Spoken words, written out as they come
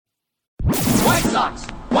White Sox!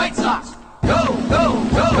 White Sox! Go, go,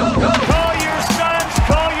 go, go, go! Call your sons,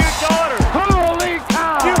 call your daughters. Holy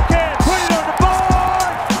cow! You can put it on the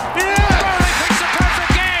board. Yeah! It's a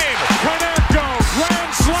perfect game. Konecko,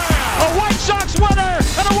 grand slam. A White Sox winner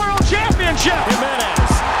and a world championship.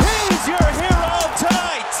 Jimenez, he's your hero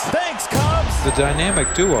tonight. Thanks, Cubs. The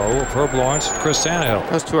dynamic duo of Herb Lawrence and Chris Tannehill.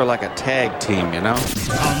 Those two are like a tag team, you know?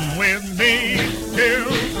 Come with me to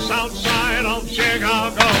the south side of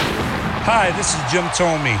Chicago. Hi, this is Jim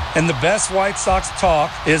Thome, and the best White Sox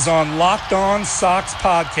talk is on Locked On Sox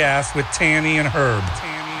podcast with Tanny and Herb.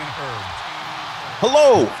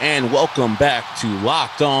 Hello, and welcome back to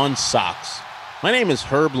Locked On Sox. My name is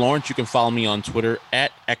Herb Lawrence. You can follow me on Twitter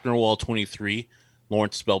at Ecknerwall23,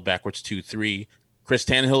 Lawrence spelled backwards 23. Chris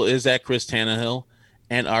Tannehill is at Chris Tannehill,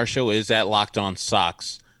 and our show is at Locked On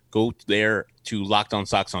Sox. Go there to Locked On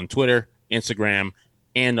Sox on Twitter, Instagram,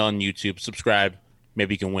 and on YouTube. Subscribe.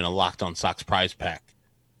 Maybe you can win a Locked On Sox prize pack.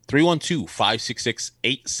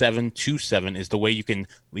 312-566-8727 is the way you can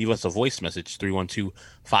leave us a voice message.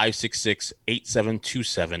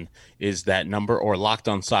 312-566-8727 is that number, or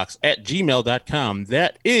lockedonsox@gmail.com.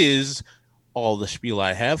 That is all the spiel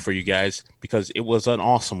I have for you guys because it was an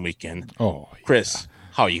awesome weekend. Oh, yeah. Chris,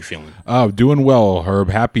 how are you feeling? Doing well, Herb.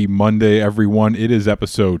 Happy Monday, everyone. It is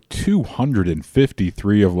episode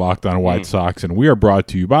 253 of Locked On White Sox, and we are brought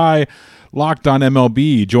to you by Locked On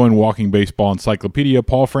MLB. Join Walking Baseball Encyclopedia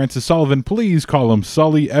Paul Francis Sullivan. Please call him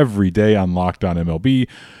Sully every day on Locked On MLB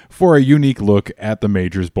for a unique look at the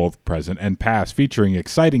majors, both present and past, featuring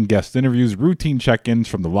exciting guest interviews, routine check-ins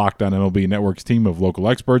from the Locked On MLB Network's team of local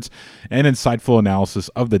experts, and insightful analysis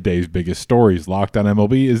of the day's biggest stories. Locked On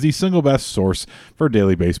MLB is the single best source for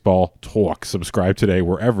daily baseball talk. Subscribe today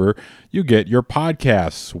wherever you get your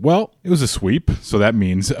podcasts. Well, it was a sweep, so that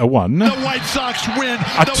means a 1. The White Sox win.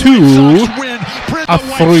 A the 2. White Sox win. Print A the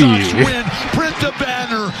White 3. Sox win. Print the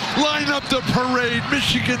banner. Line up the parade.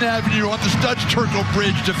 Michigan Avenue on the Studs Terkel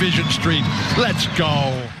Bridge, Division Street. Let's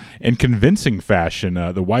go. In convincing fashion,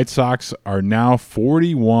 the White Sox are now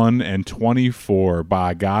 41-24.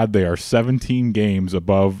 By God, they are 17 games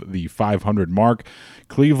above the 500 mark.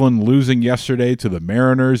 Cleveland losing yesterday to the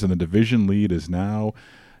Mariners, and the division lead is now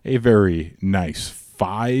a very nice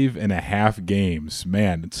 5.5 games.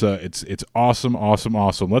 Man, it's awesome.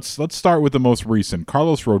 Let's start with the most recent.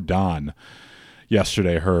 Carlos Rodon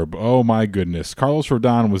yesterday, Herb. Oh my goodness. Carlos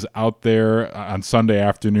Rodon was out there on Sunday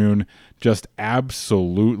afternoon just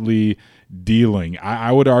absolutely dealing.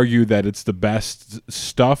 I would argue that it's the best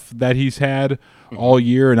stuff that he's had all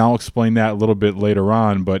year, and I'll explain that a little bit later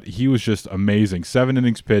on, but he was just amazing. 7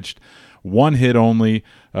 innings pitched, 1 hit only,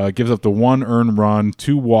 gives up the 1 earned run,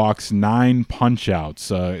 2 walks, 9 punch-outs.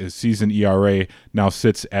 His season ERA now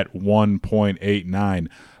sits at 1.89.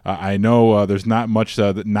 I know there's not much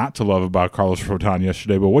not to love about Carlos Rodon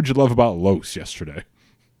yesterday, but what did you love about Los yesterday?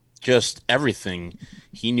 Just everything.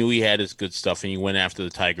 He knew he had his good stuff, and he went after the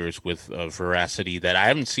Tigers with veracity that I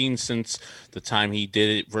haven't seen since the time he did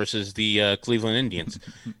it versus the Cleveland Indians.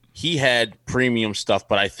 He had premium stuff,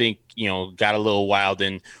 but I think, got a little wild,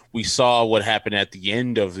 and we saw what happened at the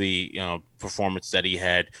end of the performance that he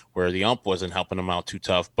had where the ump wasn't helping him out too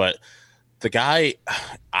tough. But the guy,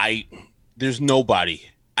 there's nobody.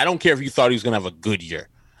 I don't care if you thought he was going to have a good year.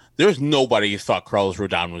 There's nobody who thought Carlos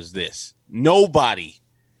Rodon was this. Nobody.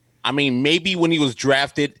 I mean, maybe when he was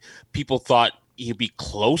drafted, people thought he'd be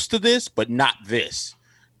close to this, but not this.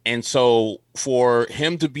 And so for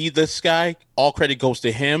him to be this guy, all credit goes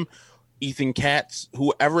to him, Ethan Katz,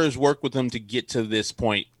 whoever has worked with him to get to this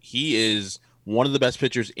point. He is one of the best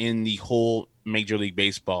pitchers in the whole Major League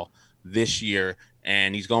Baseball this year,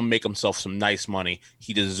 and he's going to make himself some nice money.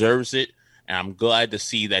 He deserves it, and I'm glad to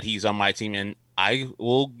see that he's on my team. And I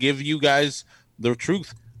will give you guys the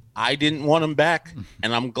truth. I didn't want him back,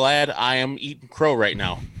 and I'm glad I am eating crow right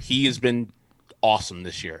now. He has been awesome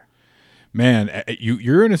this year. Man,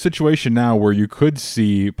 you're in a situation now where you could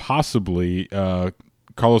see possibly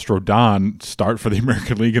Carlos Rodon start for the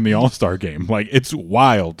American League in the All-Star game. Like, it's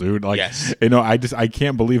wild, dude. Like, yes. I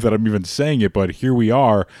can't believe that I'm even saying it, but here we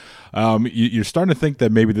are. You're starting to think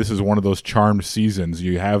that maybe this is one of those charmed seasons.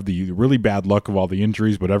 You have the really bad luck of all the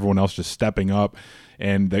injuries, but everyone else just stepping up.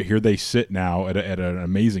 And here they sit now at an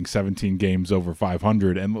amazing 17 games over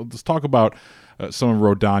 500. And let's talk about some of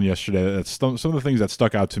Rodon yesterday. That's some of the things that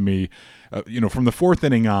stuck out to me. From the 4th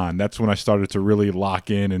inning on, that's when I started to really lock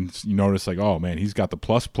in and notice, like, oh, man, he's got the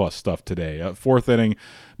plus stuff today. 4th inning,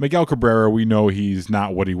 Miguel Cabrera, we know he's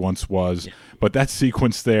not what he once was. Yeah. But that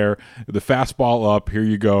sequence there, the fastball up, here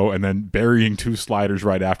you go, and and then burying 2 sliders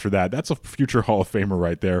right after that. That's a future Hall of Famer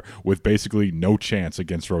right there with basically no chance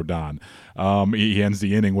against Rodon. He ends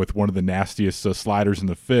the inning with one of the nastiest sliders in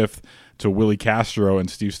the 5th to Willie Castro,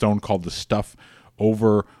 and Steve Stone called the stuff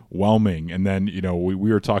overwhelming. And then, we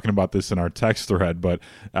were talking about this in our text thread, but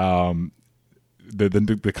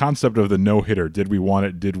the concept of the no-hitter, did we want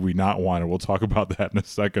it, did we not want it? We'll talk about that in a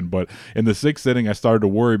second. But in the 6th inning, I started to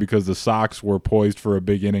worry because the Sox were poised for a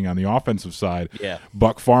big inning on the offensive side. Yeah.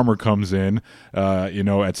 Buck Farmer comes in.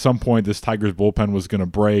 At some point, this Tigers bullpen was going to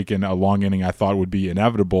break, and a long inning I thought would be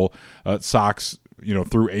inevitable. Sox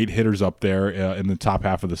threw 8 hitters up there in the top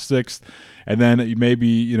half of the 6th. And then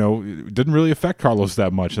maybe, it didn't really affect Carlos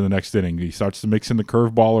that much in the next inning. He starts to mix in the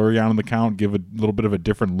curveball early on in the count, give a little bit of a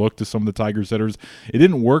different look to some of the Tigers hitters. It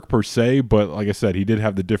didn't work per se, but like I said, he did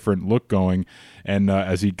have the different look going. And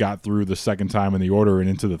as he got through the second time in the order and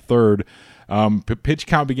into the 3rd, pitch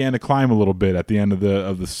count began to climb a little bit at the end of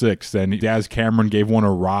the 6th, and Daz Cameron gave one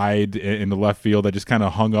a ride in the left field that just kind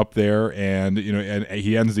of hung up there, and and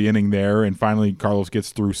he ends the inning there, and finally Carlos gets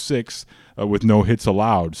through 6 with no hits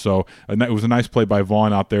allowed. So it was a nice play by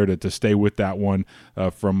Vaughn out there to stay with that one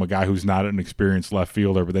from a guy who's not an experienced left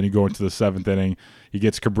fielder. But then you go into the 7th inning, he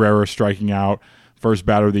gets Cabrera striking out, first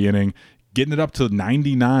batter of the inning, getting it up to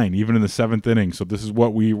 99 even in the 7th inning. So this is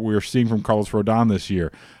what we're seeing from Carlos Rodon this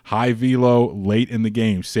year. High velo late in the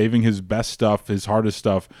game, saving his best stuff, his hardest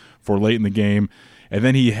stuff for late in the game. And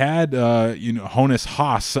then he had Honus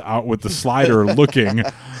Haas out with the slider looking,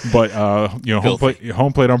 but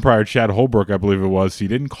home plate umpire Chad Holbrook, I believe it was, he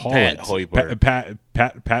didn't call Pat it. Hoiberg.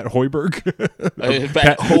 Pat Hoiberg?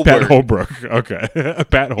 Pat Holbrook. Okay.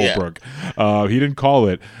 Pat Holbrook. Yeah. He didn't call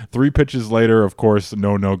it. 3 pitches later, of course,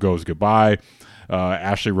 no goes goodbye.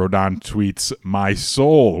 Ashley Rodon tweets "my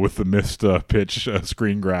soul" with the missed pitch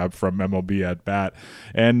screen grab from MLB at bat,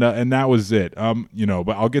 and that was it.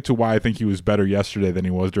 But I'll get to why I think he was better yesterday than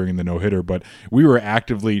he was during the no hitter. But we were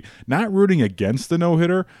actively not rooting against the no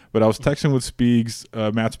hitter, but I was texting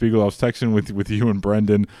with Matt Spiegel. I was texting with you and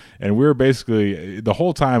Brendan, and we were basically the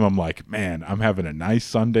whole time. I'm like, man, I'm having a nice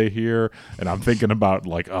Sunday here, and I'm thinking about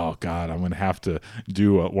like, oh God, I'm gonna have to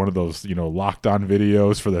do one of those locked on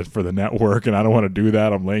videos for the network, and I don't want to do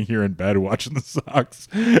that. I'm laying here in bed watching the Sox,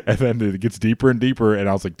 and then it gets deeper and deeper, and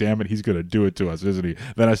I was like, damn it, he's going to do it to us, isn't he?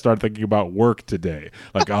 Then I started thinking about work today.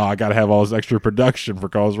 Like, I got to have all this extra production for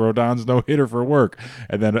Carlos Rodon's no-hitter for work.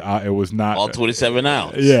 And then it was not... all 27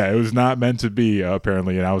 outs. Yeah, it was not meant to be,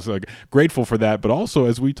 apparently, and I was grateful for that. But also,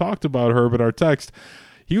 as we talked about Herb in our text,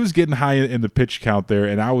 he was getting high in the pitch count there,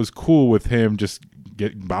 and I was cool with him just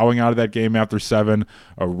bowing out of that game after 7,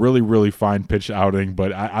 a really, really fine pitch outing.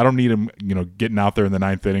 But I don't need him, getting out there in the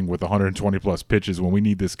 9th inning with 120 plus pitches when we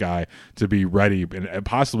need this guy to be ready and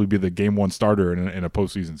possibly be the game 1 starter in a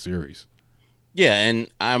postseason series. Yeah, and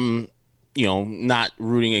I'm, not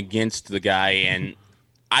rooting against the guy, and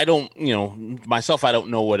I don't, myself, I don't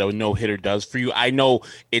know what a no hitter does for you. I know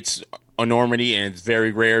it's enormity, and it's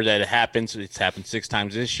very rare that it happens. It's happened 6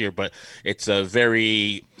 times this year, but it's a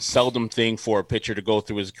very seldom thing for a pitcher to go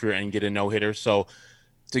through his career and get a no-hitter. So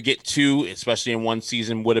to get 2, especially in one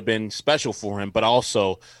season, would have been special for him, but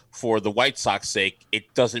also for the White Sox sake,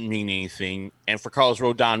 it doesn't mean anything. And for Carlos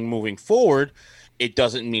Rodon moving forward, it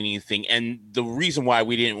doesn't mean anything. And the reason why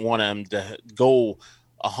we didn't want him to go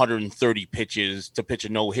 130 pitches to pitch a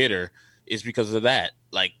no-hitter is because of that.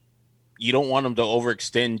 Like, you don't want him to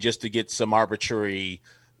overextend just to get some arbitrary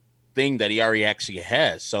thing that he already actually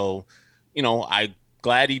has. So, I'm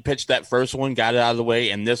glad he pitched that first one, got it out of the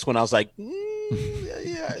way. And this one, I was like,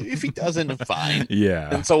 yeah, if he doesn't, fine.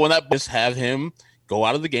 Yeah. And so when that just have him go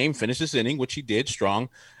out of the game, finish this inning, which he did strong,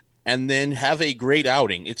 and then have a great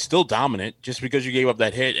outing. It's still dominant. Just because you gave up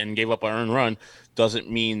that hit and gave up an earned run doesn't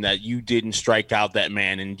mean that you didn't strike out that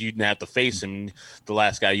man and you didn't have to face him. The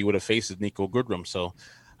last guy you would have faced is Nico Goodrum. So,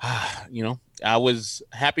 I was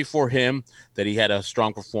happy for him that he had a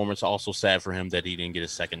strong performance. Also sad for him that he didn't get a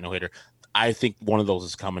second no-hitter. I think one of those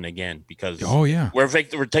is coming again because we're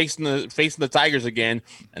facing the Tigers again,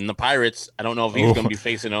 and the Pirates. I don't know if he's going to be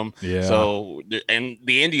facing them. Yeah. So, and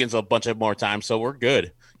the Indians a bunch of more times, so we're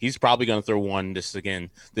good. He's probably going to throw one this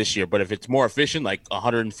year. But if it's more efficient, like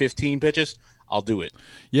 115 pitches, I'll do it.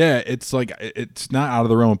 Yeah, it's like it's not out of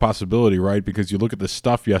the realm of possibility, right? Because you look at the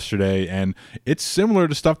stuff yesterday, and it's similar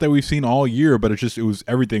to stuff that we've seen all year, but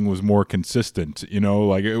everything was more consistent.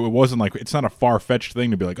 Like it wasn't like it's not a far-fetched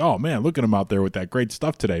thing to be like, oh man, look at him out there with that great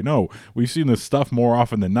stuff today. No, we've seen this stuff more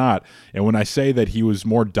often than not. And when I say that he was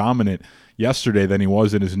more dominant yesterday than he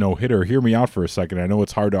was in his no-hitter. Hear me out for a second. I know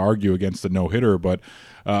it's hard to argue against the no-hitter, but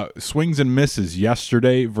swings and misses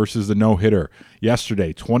yesterday versus the no-hitter.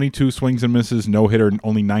 Yesterday, 22 swings and misses, no-hitter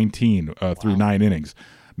only 19 through 9 innings.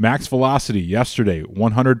 Max velocity yesterday,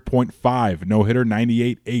 100.5, no-hitter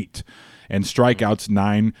 98.8. And strikeouts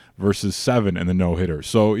 9 versus 7 in the no-hitter.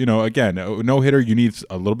 So, again, no-hitter, you need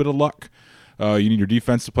a little bit of luck. You need your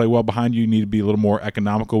defense to play well behind you. You need to be a little more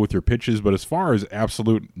economical with your pitches. But as far as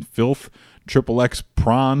absolute filth, triple X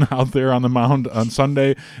prawn out there on the mound on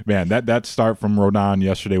Sunday, man, that start from Rodon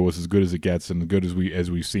yesterday was as good as it gets and as good as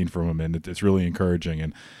we've seen from him, and it's really encouraging.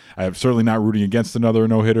 And I'm certainly not rooting against another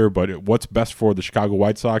no-hitter, but what's best for the Chicago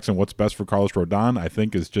White Sox and what's best for Carlos Rodon, I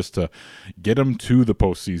think, is just to get him to the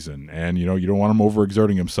postseason. And, you don't want him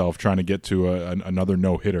overexerting himself trying to get to another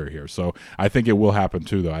no-hitter here. So I think it will happen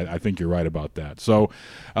too, though. I think you're right about that. So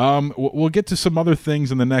we'll get to some other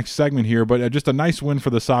things in the next segment here, but just a nice win for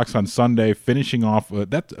the Sox on Sunday, finishing off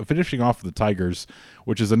the Tigers,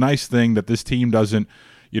 which is a nice thing that this team doesn't,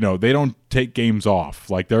 they don't take games off.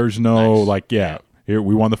 Like, there's no, here,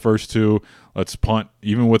 we won the first 2. Let's punt.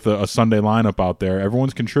 Even with a Sunday lineup out there,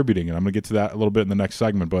 everyone's contributing, and I'm going to get to that a little bit in the next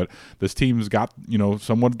segment. But this team's got,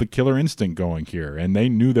 somewhat of the killer instinct going here, and they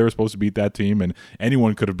knew they were supposed to beat that team, and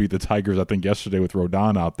anyone could have beat the Tigers, I think, yesterday with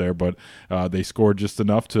Rodon out there. But they scored just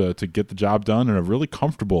enough to get the job done, and a really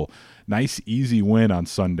comfortable, nice, easy win on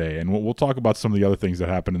Sunday. And we'll talk about some of the other things that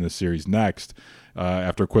happened in this series next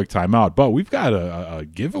after a quick timeout. But we've got a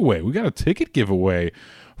giveaway. We got a ticket giveaway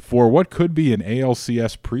for what could be an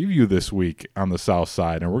ALCS preview this week on the South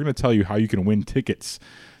Side. And we're going to tell you how you can win tickets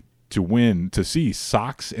to see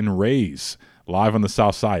Sox and Rays live on the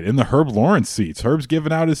South Side in the Herb Lawrence seats. Herb's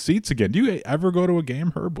giving out his seats again. Do you ever go to a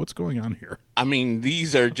game, Herb? What's going on here? I mean,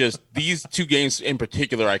 these 2 games in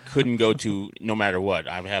particular I couldn't go to no matter what.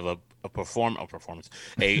 I have a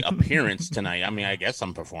appearance tonight. I mean, I guess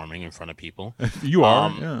I'm performing in front of people. You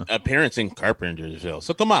are, yeah. Appearance in Carpentersville.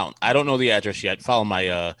 So come out. I don't know the address yet. Follow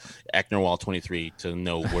my Acknerwall 23 to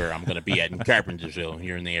know where I'm going to be at in Carpentersville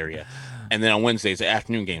here in the area. And then on Wednesday, it's an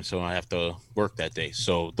afternoon game, so I have to work that day.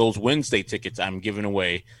 So those Wednesday tickets I'm giving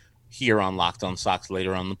away here on Locked On Sox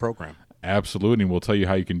later on in the program. Absolutely, and we'll tell you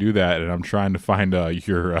how you can do that. And I'm trying to find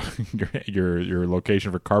your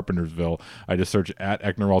location for Carpentersville. I just searched at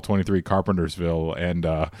Ecknerall 23 Carpentersville, and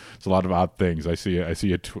it's a lot of odd things. I see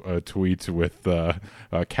a tweet with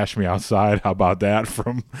 "Cash Me Outside." How about that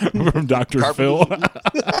from Dr. Phil?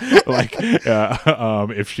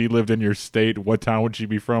 If she lived in your state, what town would she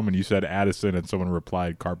be from? And you said Addison, and someone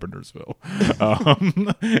replied Carpentersville.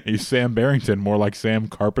 You Sam Barrington, more like Sam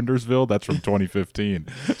Carpentersville. That's from 2015.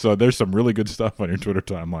 So there's some really good stuff on your Twitter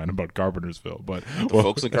timeline about Carpentersville, but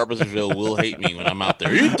folks in Carpentersville will hate me when I'm out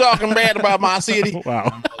there. You talking bad about my city?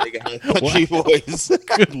 Wow, they got a country voice.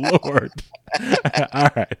 Good Lord. All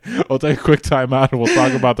right, we'll take a quick time out and we'll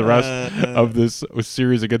talk about the rest of this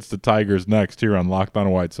series against the Tigers next here on Locked On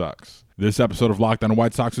White Sox. This episode of Locked On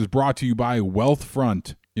White Sox is brought to you by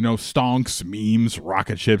Wealthfront. Stonks, memes,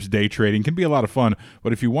 rocket ships, day trading can be a lot of fun,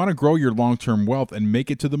 but if you want to grow your long-term wealth and make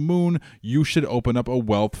it to the moon, you should open up a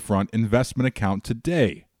Wealthfront investment account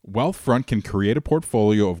today. Wealthfront can create a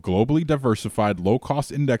portfolio of globally diversified,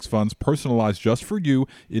 low-cost index funds personalized just for you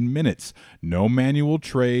in minutes. No manual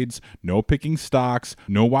trades, no picking stocks,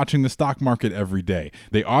 no watching the stock market every day.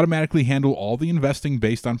 They automatically handle all the investing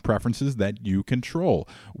based on preferences that you control.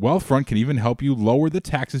 Wealthfront can even help you lower the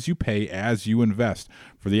taxes you pay as you invest.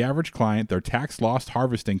 For the average client, their tax loss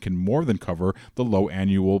harvesting can more than cover the low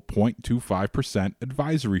annual 0.25%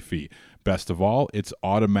 advisory fee. Best of all, it's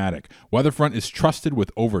automatic. Wealthfront is trusted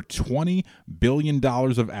with over $20 billion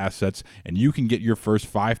of assets, and you can get your first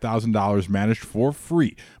 $5,000 managed for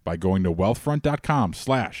free by going to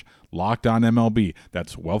wealthfront.com/LockedOnMLB.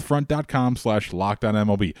 That's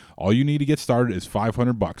wealthfront.com/LockedOnMLB. All you need to get started is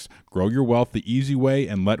 $500. Grow your wealth the easy way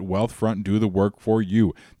and let Wealthfront do the work for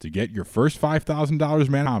you. To get your first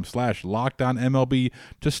 $5,000 /LockedOnMLB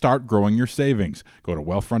to start growing your savings. Go to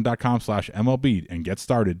wealthfront.com/MLB and get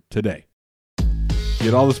started today.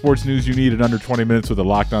 Get all the sports news you need in under 20 minutes with the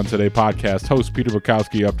Locked On Today podcast. Host Peter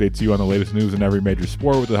Bukowski updates you on the latest news in every major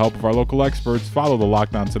sport with the help of our local experts. Follow the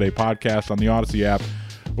Locked On Today podcast on the Odyssey app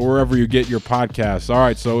or wherever you get your podcasts. All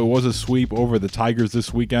right, so it was a sweep over the Tigers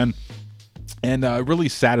this weekend and a really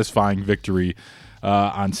satisfying victory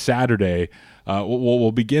on Saturday.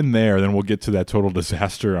 We'll begin there, then we'll get to that total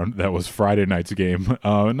disaster that was Friday night's game.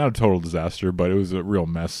 Not a total disaster, but it was a real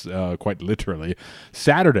mess, quite literally.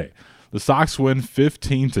 Saturday, the Sox win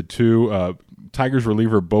 15-2. Tigers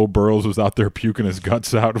reliever Bo Burrows was out there puking his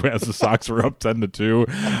guts out as the Sox were up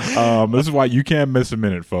 10-2. This is why you can't miss a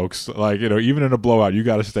minute, folks. Like, even in a blowout, you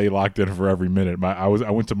got to stay locked in for every minute. I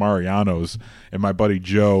went to Mariano's, and my buddy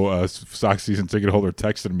Joe, Sox season ticket holder,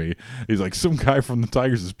 texted me. He's like, some guy from the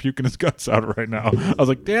Tigers is puking his guts out right now. I was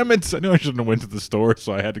like, damn it! I knew I shouldn't have went to the store,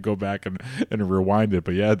 so I had to go back and rewind it.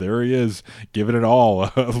 But yeah, there he is, giving it all,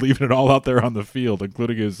 leaving it all out there on the field,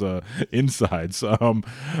 including his insides.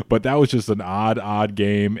 But that was just an odd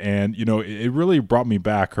game, and it really brought me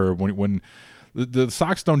back, Herb, when the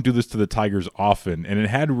Sox don't do this to the Tigers often, and it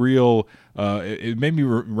had real. It made me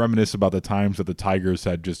reminisce about the times that the Tigers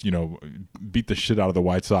had just beat the shit out of the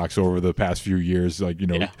White Sox over the past few years,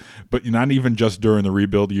 but not even just during the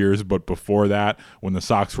rebuild years, but before that, when the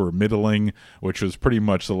Sox were middling, which was pretty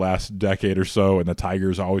much the last decade or so, and the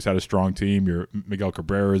Tigers always had a strong team. Your Miguel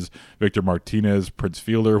Cabreras, Victor Martinez, Prince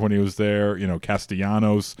Fielder when he was there,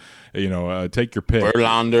 Castellanos, take your pick.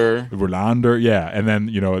 Verlander, yeah, and then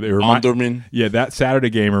Onderman. Yeah, that Saturday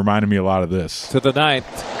game reminded me a lot of this. To the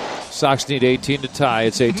ninth. Sox need 18 to tie.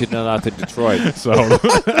 It's 18-0 Detroit. So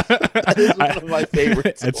that is one of my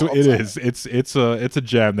favorites. It's a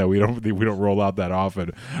gem that we don't roll out that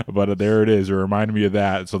often, but there it is. It reminded me of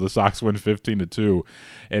that. So the Sox win 15-2.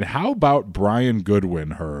 And how about Brian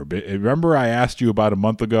Goodwin, Herb? Remember I asked you about a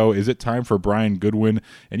month ago, is it time for Brian Goodwin?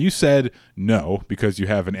 And you said no, because you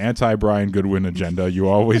have an anti-Brian Goodwin agenda. You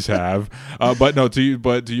always have. But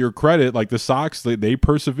to your credit, like the Sox, they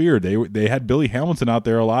persevered. They had Billy Hamilton out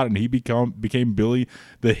there a lot, and he became Billy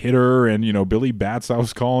the hitter, and Billy Bats, I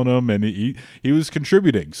was calling him, and he was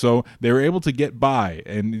contributing. So they were able to get by.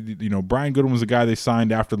 And Brian Goodwin was the guy they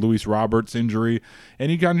signed after Luis Roberts' injury, and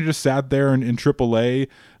he kind of just sat there in AAA.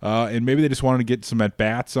 And maybe they just wanted to get some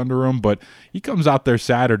at-bats under him, but he comes out there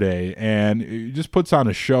Saturday and he just puts on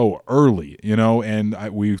a show early, and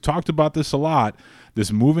we've talked about this a lot,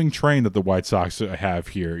 this moving train that the White Sox have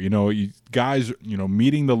here. Guys,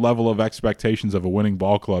 meeting the level of expectations of a winning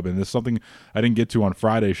ball club, and this is something I didn't get to on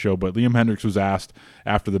Friday's show, but Liam Hendriks was asked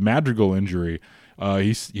after the Madrigal injury.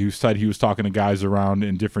 He said he was talking to guys around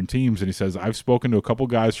in different teams, and he says, I've spoken to a couple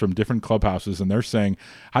guys from different clubhouses, and they're saying,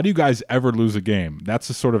 how do you guys ever lose a game? That's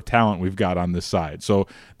the sort of talent we've got on this side. So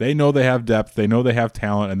they know they have depth, they know they have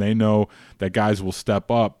talent, and they know that guys will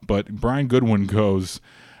step up. But Brian Goodwin goes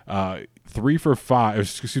 2 for 5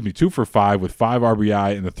 with 5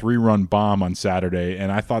 RBI and the 3-run bomb on Saturday,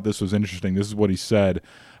 and I thought this was interesting. This is what he said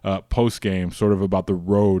post-game, sort of about the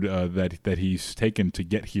road that he's taken to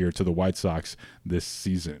get here to the White Sox this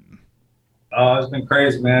season. It's been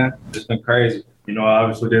crazy, man. It's been crazy. I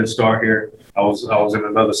obviously didn't start here. I was in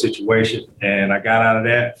another situation, and I got out of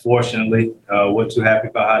that, fortunately. Wasn't too happy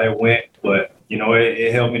about how that went, but,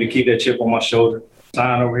 it helped me to keep that chip on my shoulder.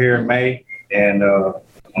 Signed over here in May, and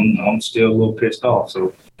I'm still a little pissed off.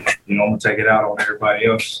 So, I'm going to take it out on everybody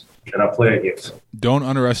else that I play against. Don't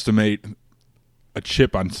underestimate a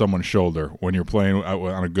chip on someone's shoulder when you're playing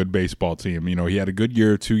on a good baseball team. He had a good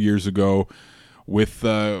year 2 years ago with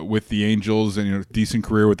the Angels, and decent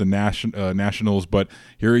career with the Nationals. But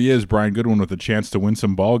here he is, Brian Goodwin, with a chance to win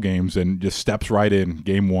some ball games, and just steps right in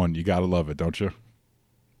game one. You gotta love it, don't you?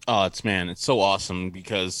 Oh, it's so awesome,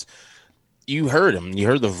 because you heard him. You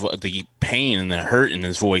heard the pain and the hurt in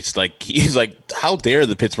his voice. Like, he's like, how dare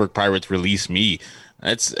the Pittsburgh Pirates release me?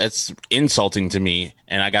 That's insulting to me,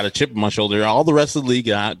 and I got a chip on my shoulder. All the rest of the league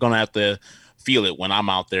are going to have to feel it when I'm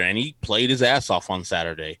out there, and he played his ass off on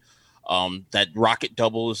Saturday. That rocket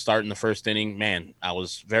double is starting the first inning. Man, I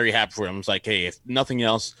was very happy for him. I was like, hey, if nothing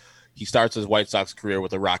else, he starts his White Sox career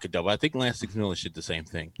with a rocket double. I think Lance McMillan did the same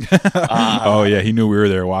thing. Oh, yeah, he knew we were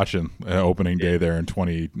there watching opening day there in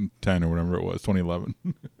 2010 or whatever it was, 2011.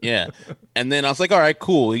 Yeah, and then I was like, all right,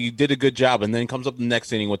 cool, he did a good job. And then comes up the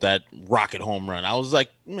next inning with that rocket home run. I was like,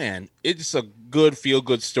 man, it's a good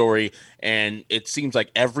feel-good story, and it seems like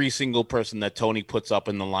every single person that Tony puts up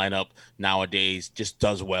in the lineup nowadays just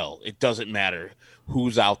does well. It doesn't matter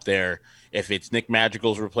who's out there. If it's Nick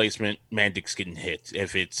Madrigal's replacement, Mandic's getting hit.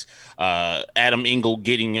 If it's Adam Engel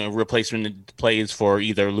getting a replacement plays for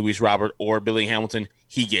either Luis Robert or Billy Hamilton,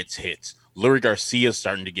 he gets hits. Lurie Garcia's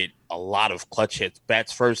starting to get a lot of clutch hits.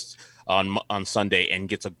 Bats first on Sunday and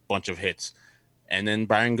gets a bunch of hits. And then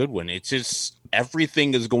Brian Goodwin. It's just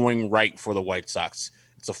everything is going right for the White Sox.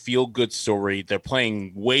 It's a feel-good story. They're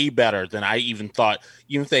playing way better than I even thought.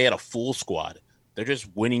 Even if they had a full squad, they're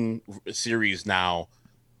just winning series now,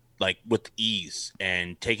 like with ease,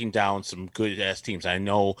 and taking down some good ass teams. I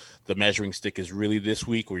know the measuring stick is really this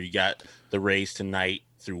week, where you got the Rays tonight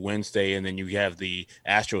through Wednesday, and then you have the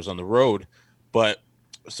Astros on the road. But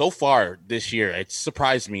so far this year, it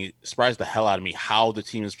surprised the hell out of me how the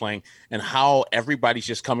team is playing and how everybody's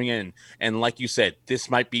just coming in. And like you said, this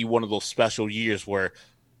might be one of those special years where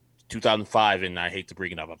 2005, and I hate to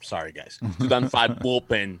bring it up, I'm sorry, guys. 2005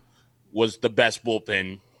 bullpen was the best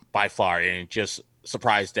bullpen by far, and it just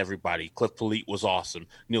surprised everybody. Cliff Polite was awesome.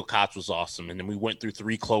 Neil Kotz was awesome. And then we went through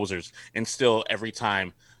 3 closers, and still every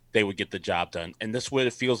time they would get the job done. And this is what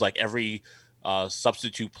it feels like. Every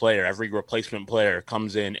substitute player, every replacement player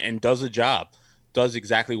comes in and does a job, does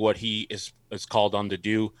exactly what he is called on to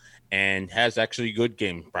do, and has actually good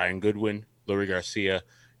game. Brian Goodwin, Lurie Garcia.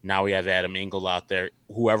 Now we have Adam Engel out there.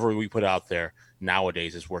 Whoever we put out there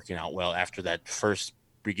nowadays is working out well after that first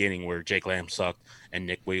beginning where Jake Lamb sucked and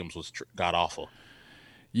Nick Williams was god awful.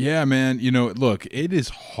 Yeah, man. Look, it is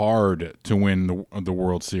hard to win the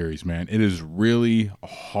World Series, man. It is really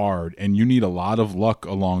hard, and you need a lot of luck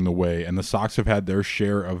along the way, and the Sox have had their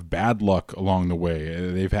share of bad luck along the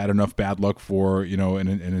way. They've had enough bad luck for, an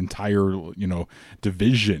entire,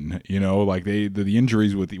 division, like the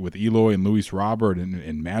injuries with Eloy and Luis Robert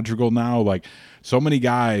and Madrigal now, like so many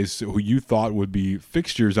guys who you thought would be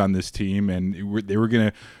fixtures on this team, and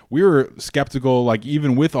we were skeptical, like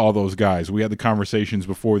even with all those guys. We had the conversations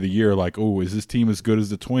before the year, like, oh, is this team as good as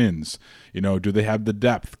the Twins? Do they have the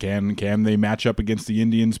depth? Can they match up against the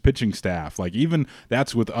Indians pitching staff? Like even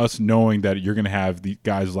that's with us knowing that you're going to have the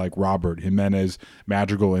guys like Robert, Jimenez,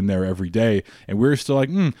 Madrigal in there every day, and we're still like,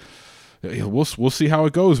 we'll see how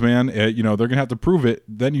it goes, man. They're gonna have to prove it.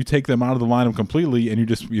 Then you take them out of the lineup completely, and you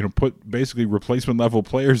just put basically replacement level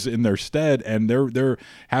players in their stead, and they're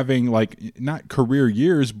having like not career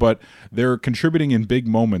years, but they're contributing in big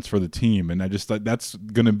moments for the team. And I just thought that's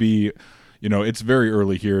gonna be. It's very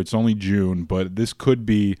early here. It's only June, but this could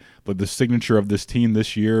be the signature of this team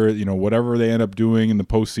this year. Whatever they end up doing in the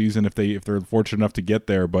postseason, if they're fortunate enough to get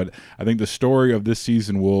there. But I think the story of this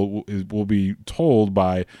season will be told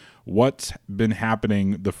by what's been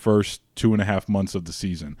happening the first 2.5 months of the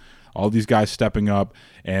season. All these guys stepping up,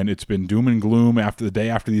 and it's been doom and gloom after the day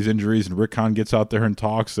after these injuries, and Rick Hahn gets out there and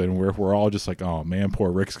talks, and we're all just like, oh man,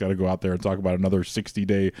 poor Rick's got to go out there and talk about another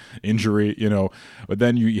 60-day injury, But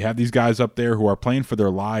then you have these guys up there who are playing for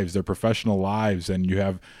their lives, their professional lives, and you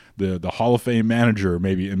have the Hall of Fame manager,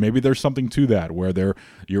 and maybe there's something to that where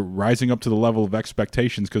you're rising up to the level of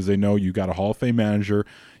expectations because they know you got a Hall of Fame manager,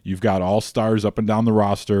 you've got all-stars up and down the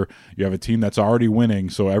roster, you have a team that's already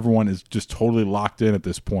winning, so everyone is just totally locked in at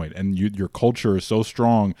this point, and your culture is so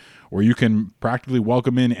strong where you can practically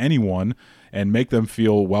welcome in anyone and make them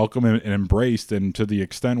feel welcome and embraced, and to the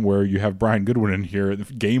extent where you have Brian Goodwin in here,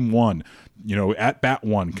 game 1, at bat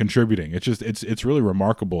 1, contributing. It's really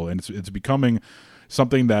remarkable, and it's becoming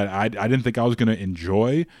something that I didn't think I was going to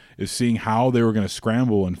enjoy, is seeing how they were going to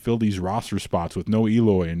scramble and fill these roster spots with no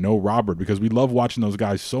Eloy and no Robert, because we love watching those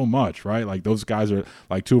guys so much, right? Like those guys are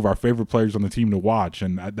like 2 of our favorite players on the team to watch,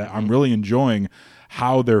 and I'm really enjoying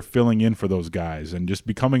how they're filling in for those guys and just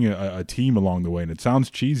becoming a team along the way. And it sounds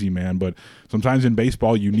cheesy, man, but sometimes in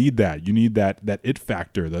baseball you need that. You need that it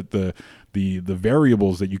factor, that the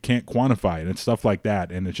variables that you can't quantify, and it's stuff like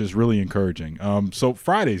that, and it's just really encouraging. So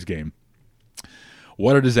Friday's game.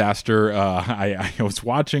 What a disaster. I was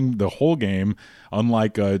watching the whole game,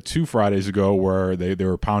 unlike 2 Fridays ago where they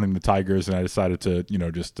were pounding the Tigers, and I decided to,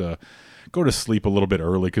 just go to sleep a little bit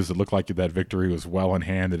early because it looked like that victory was well in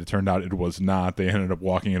hand, and it turned out it was not. They ended up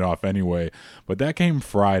walking it off anyway. But that game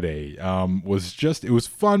Friday it was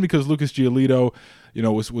fun because Lucas Giolito,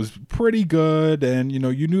 was pretty good, and,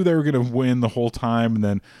 you knew they were going to win the whole time, and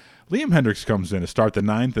then Liam Hendriks comes in to start the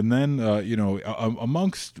 9th, and then,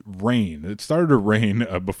 amongst rain, it started to rain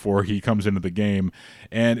before he comes into the game,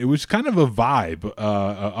 and it was kind of a vibe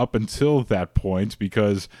up until that point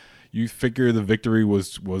because you figure the victory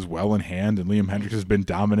was well in hand, and Liam Hendriks has been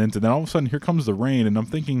dominant, and then all of a sudden here comes the rain, and I'm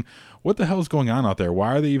thinking, what the hell is going on out there?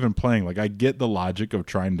 Why are they even playing? Like, I get the logic of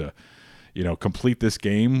trying to complete this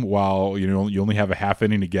game while, you only have a half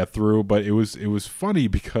inning to get through, but it was funny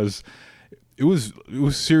because it was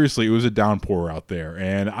seriously, it was a downpour out there,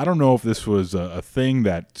 and I don't know if this was a thing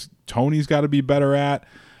that Tony's got to be better at.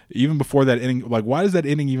 Even before that inning, like, why does that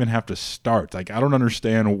inning even have to start? Like, I don't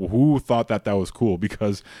understand who thought that was cool,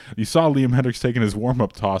 because you saw Liam Hendriks taking his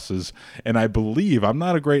warm-up tosses, and I believe, I'm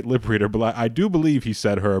not a great lip reader, but I do believe he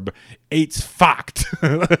said, Herb, "Eight's fucked."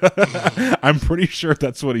 I'm pretty sure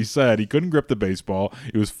that's what he said. He couldn't grip the baseball.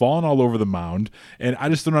 He was falling all over the mound, and I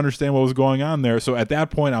just don't understand what was going on there. So at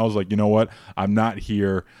that point, I was like, you know what? I'm not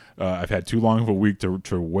here I've had too long of a week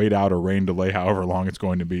to wait out a rain delay, however long it's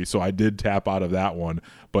going to be. So I did tap out of that one,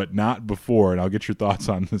 but not before. And I'll get your thoughts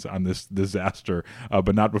on this disaster.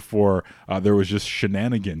 But not before there was just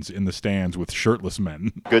shenanigans in the stands with shirtless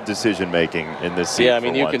men. Good decision making in this scene. Yeah, I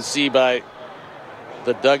mean, you can see by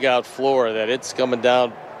the dugout floor that it's coming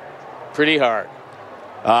down pretty hard.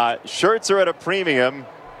 Shirts are at a premium.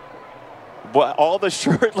 All the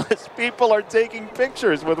shirtless people are taking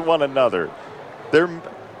pictures with one another.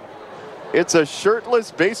 It's a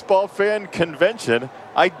shirtless baseball fan convention.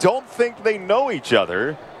 I don't think they know each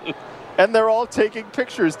other, and they're all taking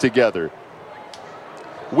pictures together.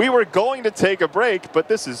 We were going to take a break, but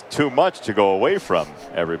this is too much to go away from,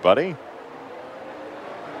 everybody.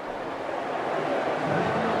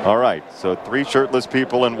 All right, so 3 shirtless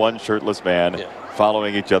people and 1 shirtless man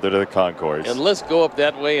following each other to the concourse. And let's go up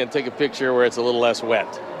that way and take a picture where it's a little less wet.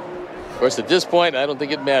 Of course, at this point, I don't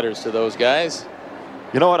think it matters to those guys.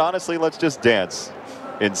 You know what? Honestly, let's just dance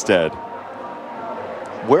instead.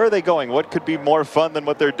 Where are they going? What could be more fun than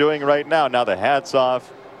what they're doing right now? Now the hat's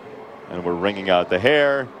off, and we're wringing out the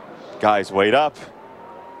hair. Guys, wait up.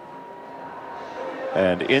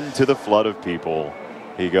 And into the flood of people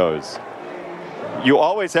he goes. You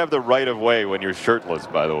always have the right of way when you're shirtless,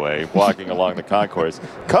 by the way, walking along the concourse.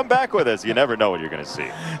 Come back with us. You never know what you're going to see.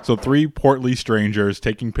 So 3 portly strangers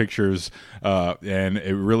taking pictures, and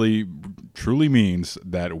it really, truly means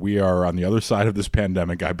that we are on the other side of this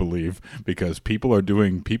pandemic, I believe, because people are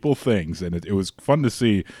doing people things, and it was fun to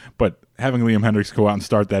see, but having Liam Hendriks go out and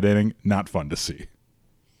start that inning, not fun to see.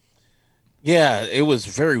 Yeah, it was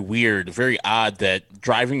very weird, very odd that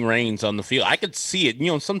driving rains on the field. I could see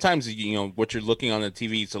it. Sometimes, what you're looking on the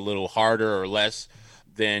TV is a little harder or less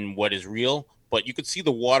than what is real, but you could see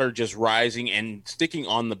the water just rising and sticking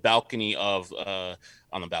on the balcony on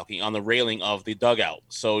the railing of the dugout.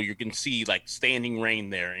 So you can see like standing rain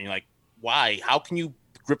there, and you're like, why? How can you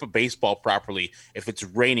grip a baseball properly if it's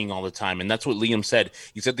raining all the time? And that's what Liam said.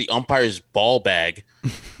 He said the umpire's ball bag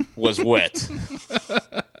was wet.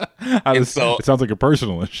 It sounds like a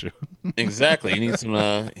personal issue. Exactly. He needs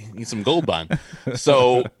some Gold Bond.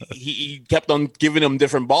 So he kept on giving him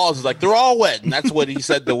different balls. He's like, they're all wet. And that's what he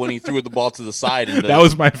said though when he threw the ball to the side. That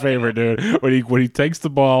was my favorite, dude. When he takes the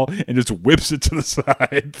ball and just whips it to the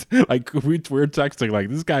side. Like we're texting like,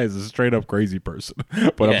 this guy is a straight up crazy person.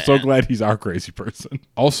 But yeah. I'm so glad he's our crazy person.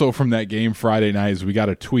 Also from that game Friday night is we got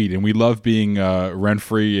a tweet, and we love being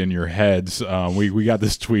rent-free in your heads. We got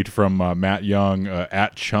this tweet from Matt Young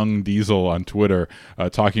at Chung Diesel on Twitter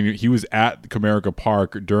talking. He was at Comerica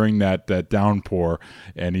Park during that downpour,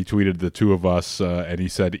 and he tweeted the two of us, and he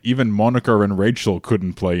said even Monica and Rachel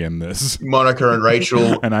couldn't play in this. Monica and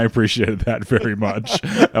Rachel, and I appreciated that very much.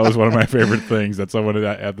 That was one of my favorite things that someone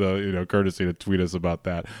had the courtesy to tweet us about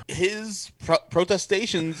that. His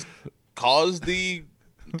protestations caused the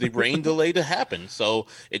rain delay to happen, so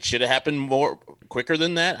it should have happened more quicker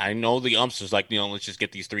than that. I know the umps was like, let's just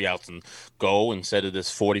get these 3 outs and go instead of this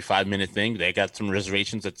 45-minute thing. They got some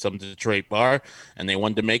reservations at some Detroit bar, and they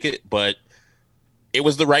wanted to make it, but it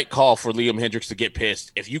was the right call for Liam Hendriks to get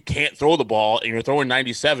pissed. If you can't throw the ball and you're throwing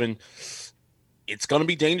 97, it's going to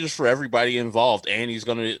be dangerous for everybody involved, and he's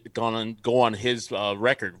going to go on his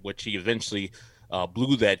record, which he eventually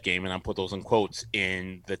blew that game, and I put those in quotes,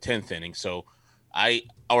 in the 10th inning. So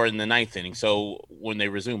or in the 9th inning, so when they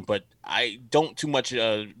resumed. But I don't too much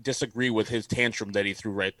disagree with his tantrum that he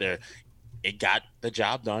threw right there. It got the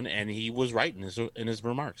job done, and he was right in his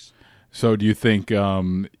remarks. So do you think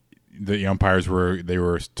the umpires were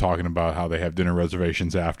talking about how they have dinner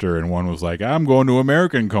reservations after, and one was like, I'm going to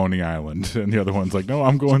American Coney Island, and the other one's like, no,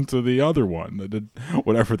 I'm going to the other one,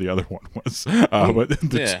 whatever the other one was. But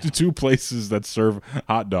the two places that serve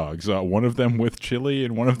hot dogs, one of them with chili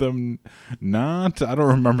and one of them not. I don't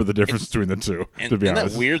remember the difference between the two, to be honest.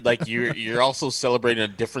 Isn't that weird? Like you're also celebrating a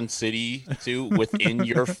different city too within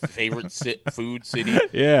your favorite food city.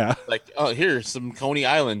 Yeah. Like, oh, here's some Coney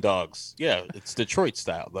Island dogs. Yeah, it's Detroit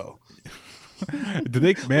style though. Did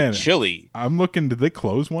they, man? Chili. I'm looking. Did they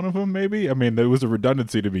close one of them? Maybe. I mean, there was a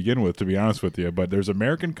redundancy to begin with, to be honest with you. But there's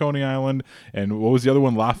American Coney Island, and what was the other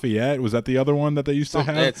one? Lafayette. Was that the other one that they used to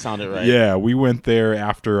have? That sounded right. Yeah, we went there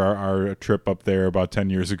after our trip up there about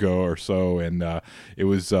 10 years ago or so, and it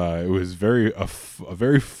was a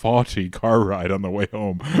very faulty car ride on the way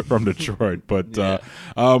home from Detroit. But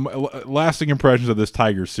lasting impressions of this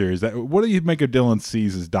Tigers series. What do you make of Dylan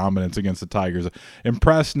Cease's dominance against the Tigers?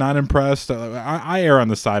 Impressed? Not impressed? I err on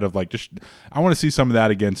the side of I want to see some of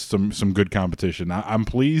that against some good competition. I'm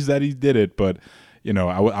pleased that he did it, but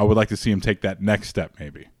I would like to see him take that next step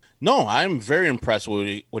maybe. No, I'm very impressed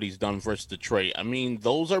with what he's done versus Detroit. I mean,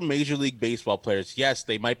 those are Major League Baseball players. Yes,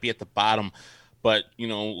 they might be at the bottom, but, you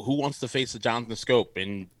know, who wants to face a Jonathan Scope?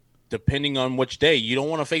 And depending on which day, you don't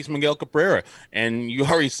want to face Miguel Cabrera. And you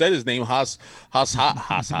already said his name, Hannes Haas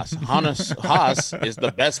is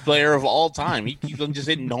the best player of all time. He keeps on just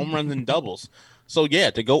hitting home runs and doubles. So,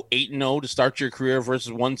 yeah, to go 8-0 to start your career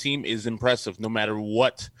versus one team is impressive, no matter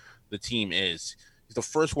what the team is. He's the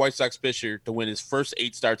first White Sox pitcher to win his first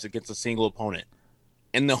 8 starts against a single opponent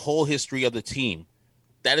in the whole history of the team.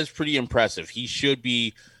 That is pretty impressive. He should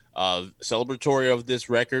be celebratory of this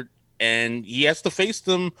record, and he has to face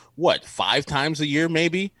them, 5 times a year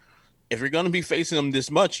maybe? If you're going to be facing them this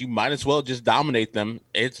much, you might as well just dominate them.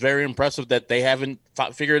 It's very impressive that they haven't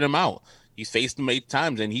figured him out. He's faced them 8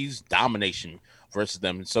 times, and he's domination versus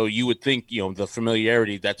them. So you would think, you know, the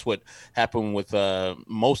familiarity, that's what happened with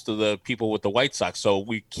most of the people with the White Sox. So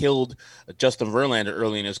we killed Justin Verlander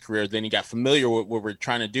early in his career. Then he got familiar with what we're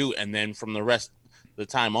trying to do. And then from the rest of the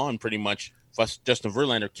time on, pretty much, Justin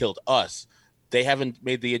Verlander killed us. They haven't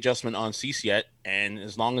made the adjustment on Cease yet. And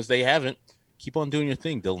as long as they haven't, keep on doing your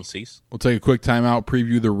thing, Dylan Cease. We'll take a quick timeout,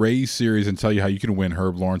 preview the Rays series, and tell you how you can win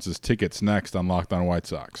Herb Lawrence's tickets next on Locked On White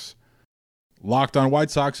Sox. Locked On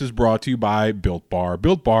White Sox is brought to you by Built Bar.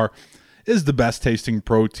 Built Bar is the best tasting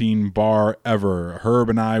protein bar ever.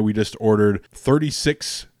 Herb and I, we just ordered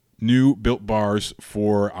 36 new Built Bars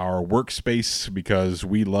for our workspace because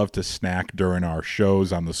we love to snack during our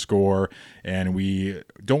shows on the Score, and we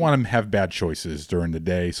don't want to have bad choices during the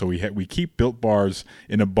day. So we keep Built Bars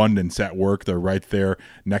in abundance at work. They're right there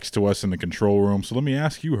next to us in the control room. So let me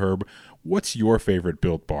ask you, Herb, what's your favorite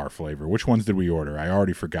Built Bar flavor? Which ones did we order? I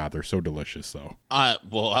already forgot. They're so delicious, though.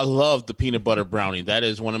 Well, I love the peanut butter brownie. That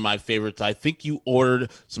is one of my favorites. I think you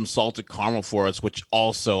ordered some salted caramel for us, which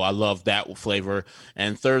also I love that flavor.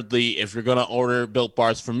 And thirdly, if you're going to order Built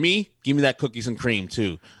Bars for me, give me that cookies and cream,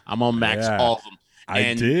 too. I'm on max all of them.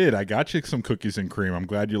 I did. I got you some cookies and cream. I'm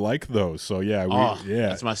glad you like those. So yeah,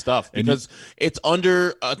 that's my stuff because it's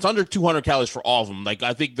under 200 calories for all of them. Like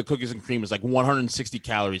I think the cookies and cream is like 160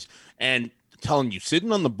 calories. And I'm telling you,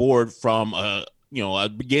 sitting on the board from a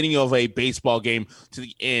beginning of a baseball game to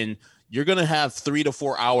the end, you're gonna have 3 to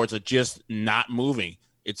 4 hours of just not moving.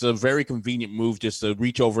 It's a very convenient move just to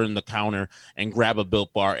reach over in the counter and grab a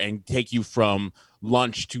Built Bar and take you from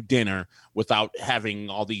lunch to dinner without having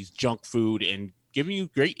all these junk food and giving you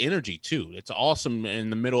great energy too. It's awesome in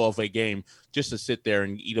the middle of a game just to sit there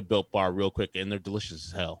and eat a Built Bar real quick, and they're delicious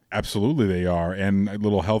as hell. Absolutely they are. And a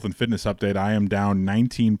little health and fitness update, I am down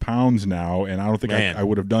 19 pounds now, and I don't think I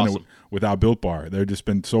would have done it without Built Bar. They've just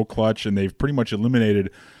been so clutch, and they've pretty much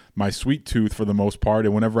eliminated my sweet tooth for the most part,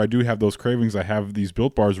 and whenever I do have those cravings, I have these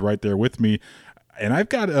Built Bars right there with me. And I've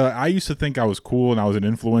got, I used to think I was cool and I was an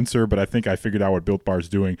influencer, but I think I figured out what Built Bar's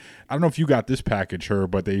doing. I don't know if you got this package,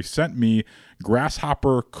 Herb, but they sent me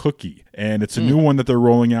Grasshopper Cookie, and it's a new one that they're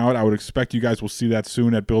rolling out. I would expect you guys will see that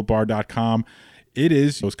soon at BuiltBar.com. It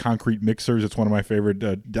is those concrete mixers. It's one of my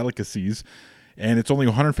favorite delicacies. And it's only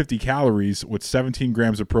 150 calories with 17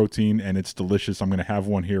 grams of protein, and it's delicious. I'm going to have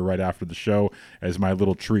one here right after the show as my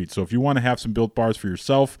little treat. So if you want to have some Built Bars for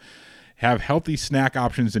yourself, have healthy snack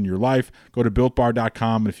options in your life, go to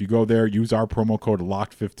BuiltBar.com, and if you go there, use our promo code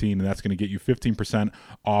LOCKED15, and that's going to get you 15%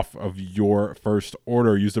 off of your first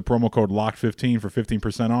order. Use the promo code LOCKED15 for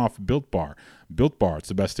 15% off. Built Bar. Built Bar, it's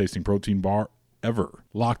the best tasting protein bar ever.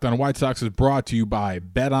 Locked On White Sox is brought to you by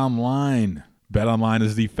BetOnline. BetOnline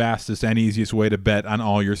is the fastest and easiest way to bet on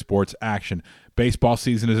all your sports action. Baseball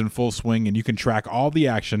season is in full swing, and you can track all the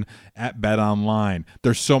action at BetOnline.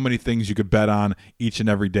 There's so many things you could bet on each and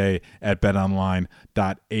every day at betonline.ag.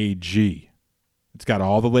 It's got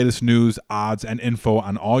all the latest news, odds, and info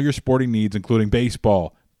on all your sporting needs, including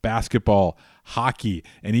baseball, basketball, hockey,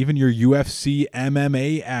 and even your UFC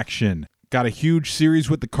MMA action. Got a huge series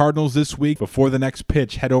with the Cardinals this week. Before the next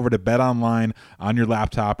pitch, head over to BetOnline on your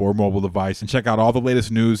laptop or mobile device and check out all the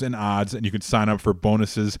latest news and odds, and you can sign up for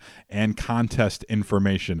bonuses and contest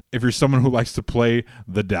information. If you're someone who likes to play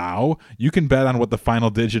the Dow, you can bet on what the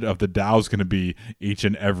final digit of the Dow is going to be each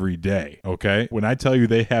and every day, okay? When I tell you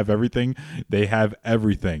they have everything, they have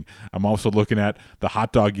everything. I'm also looking at the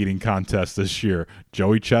hot dog eating contest this year.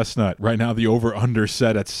 Joey Chestnut. Right now, the over-under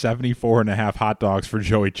set at 74.5 hot dogs for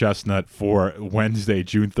Joey Chestnut. for Wednesday,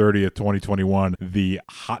 June 30th, 2021, the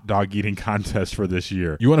hot dog eating contest for this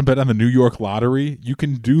year. You want to bet on the New York lottery? You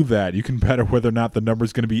can do that. You can bet whether or not the number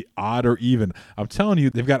is going to be odd or even. I'm telling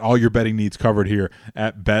you, they've got all your betting needs covered here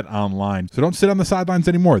at Bet Online. So don't sit on the sidelines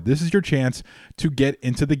anymore. This is your chance to get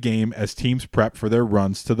into the game as teams prep for their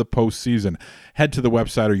runs to the postseason. Head to the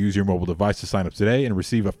website or use your mobile device to sign up today and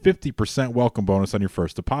receive a 50% welcome bonus on your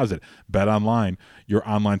first deposit. Bet Online, your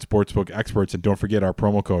online sportsbook experts, and don't forget our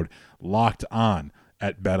promo code Locked On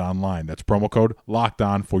at Bet Online. That's promo code Locked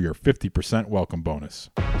On for your 50% welcome bonus.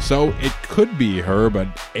 So it could be, Herb,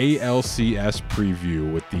 an ALCS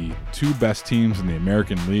preview with the two best teams in the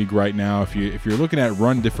American League right now. If you're looking at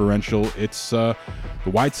run differential, it's the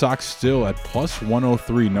White Sox still at plus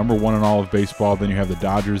 103, number one in all of baseball. Then you have the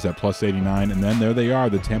Dodgers at plus 89, and then there they are,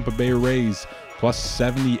 the Tampa Bay Rays plus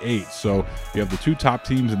 78. So you have the two top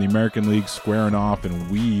teams in the American League squaring off, and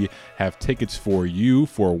we have tickets for you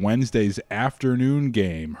for Wednesday's afternoon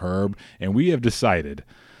game, Herb. And we have decided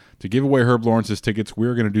to give away Herb Lawrence's tickets.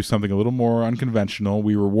 We're going to do something a little more unconventional.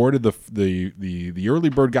 We rewarded the early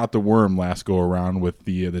bird got the worm last go around with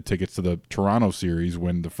the tickets to the Toronto series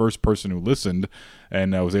when the first person who listened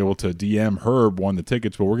and was able to DM Herb won the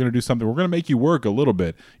tickets. But we're going to do something. We're going to make you work a little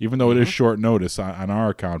bit, even though it is short notice on our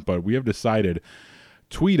account. But we have decided,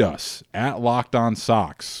 tweet us at Locked On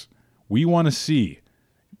Sox. We want to see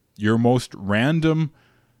your most random,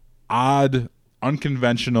 odd,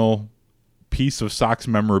 unconventional piece of Sox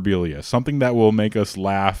memorabilia, something that will make us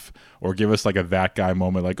laugh or give us like a that guy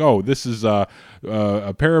moment, like, oh, this is a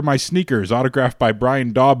pair of my sneakers autographed by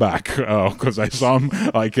Brian Daubach because I saw him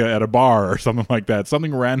like at a bar or something like that,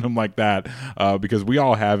 something random like that, because we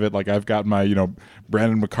all have it. Like I've got my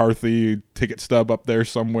Brandon McCarthy ticket stub up there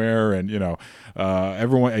somewhere, and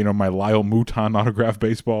everyone, my Lyle Mouton autographed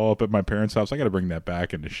baseball up at my parents' house. I got to bring that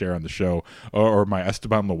back and to share on the show, or my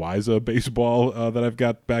Esteban Loaiza baseball that I've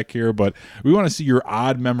got back here. But we want to see your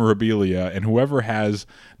odd memorabilia, and whoever has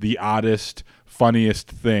the oddest, funniest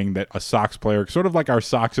thing that a Sox player, sort of like our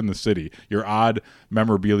Sox in the City, your odd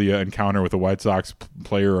memorabilia encounter with a White Sox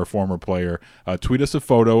player or former player, tweet us a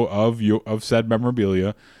photo of said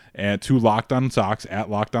memorabilia and to Locked On Sox at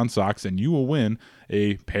Locked On Sox, and you will win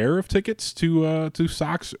a pair of tickets to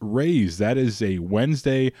Sox Rays. That is a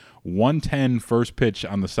Wednesday 1:10 first pitch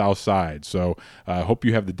on the South Side. So I hope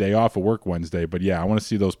you have the day off of work Wednesday. But yeah, I want to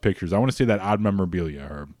see those pictures. I want to see that odd memorabilia,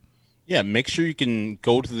 Herb. Yeah, make sure you can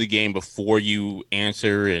go to the game before you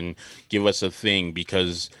answer and give us a thing,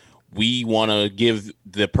 because we want to give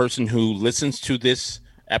the person who listens to this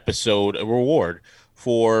episode a reward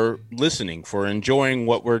for listening, for enjoying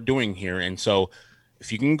what we're doing here. And so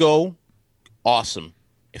if you can go, awesome.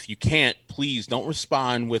 If you can't, please don't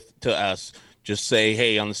respond to us. Just say,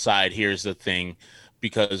 hey, on the side, here's the thing,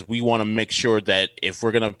 because we want to make sure that if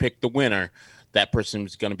we're going to pick the winner, that person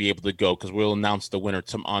is going to be able to go, because we'll announce the winner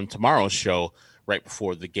on tomorrow's show right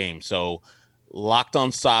before the game. So Locked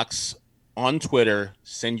On Sox on Twitter,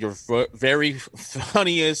 send your very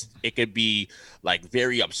funniest. It could be like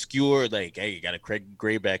very obscure, like, hey, you got a Craig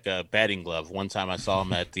Grayback batting glove. One time I saw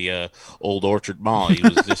him at the Old Orchard Mall. He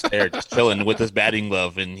was just there, just chilling with his batting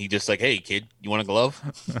glove, and he just like, hey, kid, you want a glove?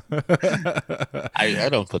 I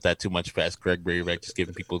don't put that too much past Craig Grayback, just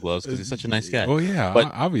giving people gloves because he's such a nice guy. Oh yeah, but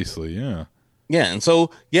obviously, yeah. Yeah, and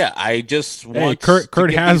so I just want Kurt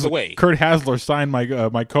away. Kurt Hasler signed my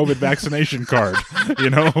my COVID vaccination card.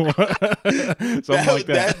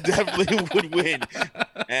 That definitely would win.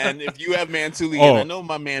 And if you have Mansueli, and I know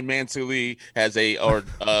my man Mansueli has a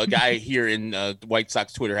guy here in White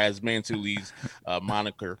Sox Twitter has Mansueli's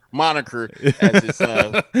moniker as his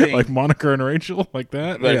thing. Like Monica and Rachel, like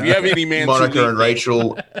that. But if you have any Mansueli, Monica and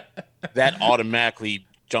Rachel, that automatically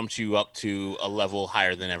jumps you up to a level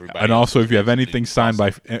higher than everybody. And also, if you have anything signed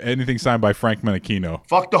by Frank Menachino,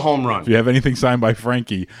 fuck the home run. If you have anything signed by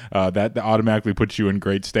Frankie, that automatically puts you in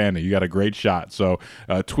great standing. You got a great shot. So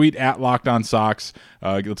tweet at Locked On Sox.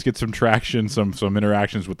 Let's get some traction, some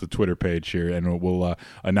interactions with the Twitter page here, and we'll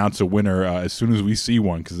announce a winner as soon as we see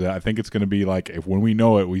one, because I think it's going to be like, if when we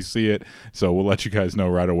know it, we see it. So we'll let you guys know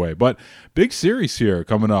right away. But big series here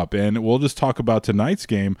coming up, and we'll just talk about tonight's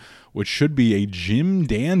game, which should be a Jim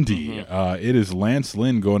Dandy. It is Lance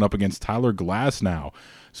Lynn going up against Tyler Glasnow.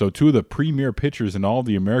 So two of the premier pitchers in all of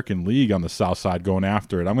the American League on the South Side going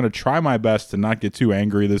after it. I'm going to try my best to not get too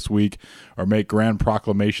angry this week or make grand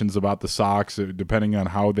proclamations about the Sox, depending on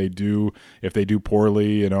how they do. If they do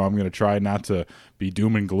poorly, I'm going to try not to be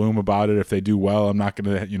doom and gloom about it. If they do well, I'm not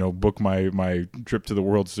going to, book my trip to the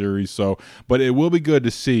World Series. So, but it will be good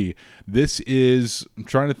to see. This is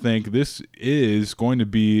going to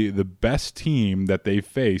be the best team that they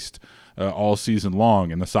faced all season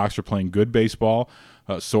long, and the Sox are playing good baseball.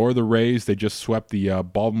 So are the Rays. They just swept the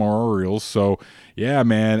Baltimore Orioles. So, yeah,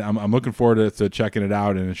 man, I'm looking forward to checking it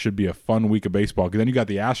out, and it should be a fun week of baseball. Because then you got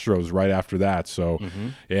the Astros right after that. So,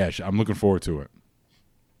 yeah, I'm looking forward to it.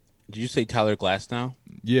 Did you say Tyler Glass now?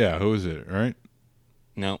 Yeah, who is it, right?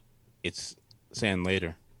 No, it's saying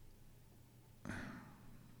later.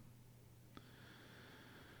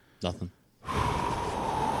 Nothing.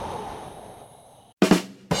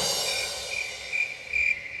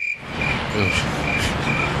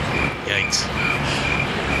 Yikes.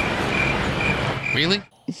 Really?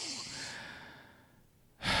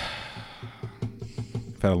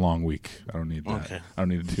 I've had a long week. I don't need that. Okay. I don't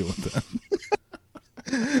need to deal with that.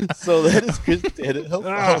 So that is Chris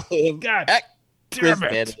Tannehill. God Chris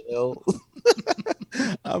damn it. Tannehill.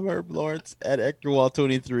 I'm Herb Lawrence at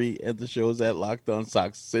EctorWall23, and the show is at Locked On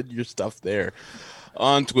Sox. Send your stuff there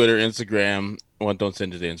on Twitter, Instagram. Well, don't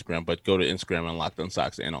send it to Instagram, but go to Instagram and Locked On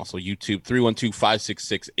Sox, and also YouTube,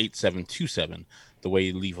 312-566-8727. The way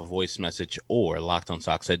you leave a voice message, or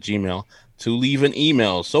lockedonsox@gmail.com to leave an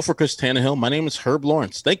email. So for Chris Tannehill, my name is Herb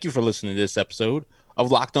Lawrence. Thank you for listening to this episode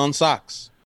of Locked On Sox.